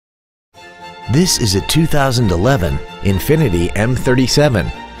This is a 2011 Infiniti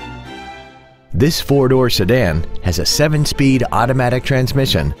M37. This four-door sedan has a 7-speed automatic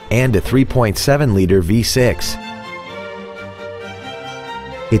transmission and a 3.7-liter V6.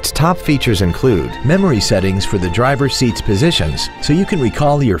 Its top features include memory settings for the driver's seat's positions, so you can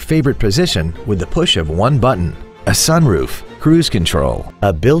recall your favorite position with the push of one button, a sunroof, cruise control,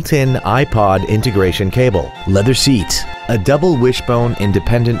 a built-in iPod integration cable, leather seats, a double wishbone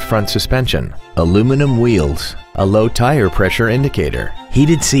independent front suspension, aluminum wheels, a low tire pressure indicator,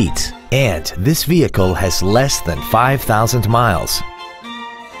 heated seats, and this vehicle has less than 5,000 miles.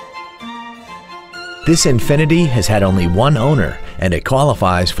 This Infiniti has had only one owner and it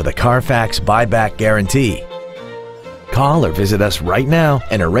qualifies for the Carfax buyback guarantee. Call or visit us right now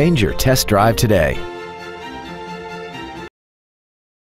and arrange your test drive today.